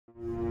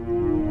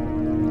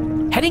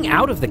Heading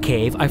out of the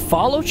cave, I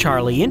follow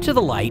Charlie into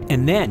the light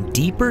and then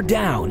deeper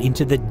down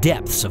into the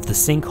depths of the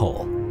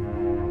sinkhole.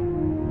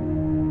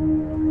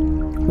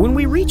 When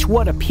we reach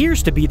what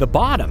appears to be the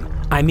bottom,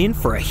 I'm in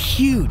for a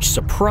huge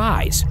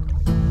surprise.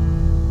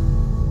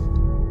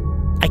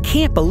 I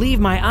can't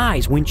believe my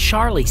eyes when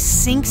Charlie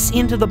sinks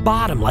into the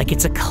bottom like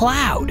it's a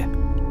cloud.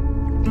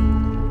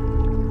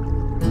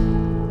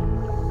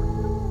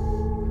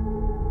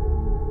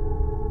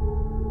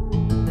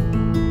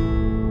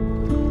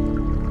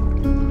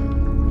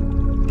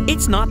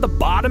 It's not the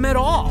bottom at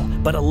all,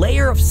 but a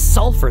layer of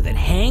sulfur that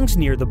hangs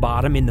near the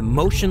bottom in the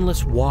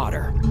motionless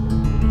water.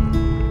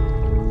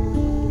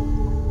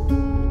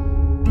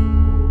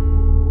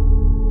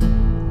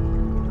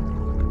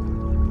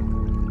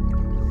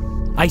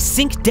 I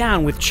sink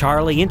down with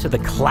Charlie into the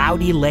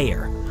cloudy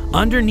layer.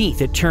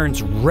 Underneath, it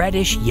turns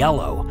reddish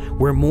yellow.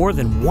 We're more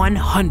than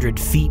 100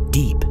 feet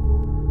deep.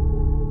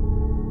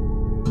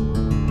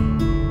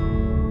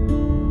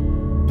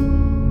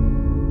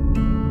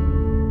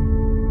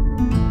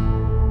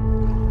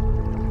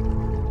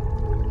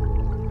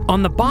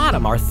 On the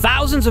bottom are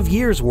thousands of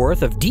years'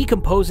 worth of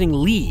decomposing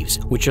leaves,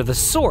 which are the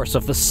source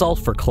of the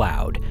sulfur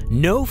cloud.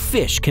 No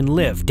fish can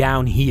live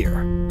down here.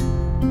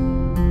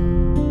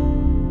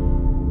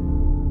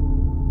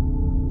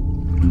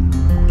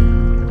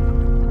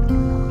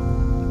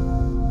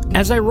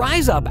 As I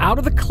rise up out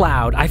of the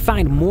cloud, I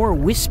find more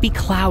wispy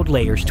cloud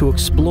layers to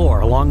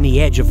explore along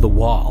the edge of the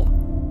wall.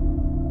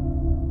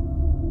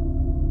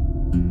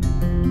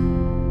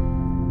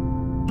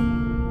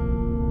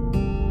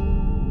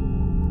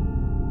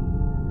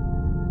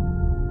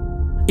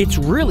 It's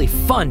really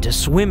fun to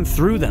swim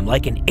through them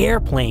like an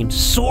airplane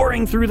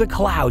soaring through the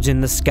clouds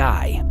in the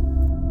sky.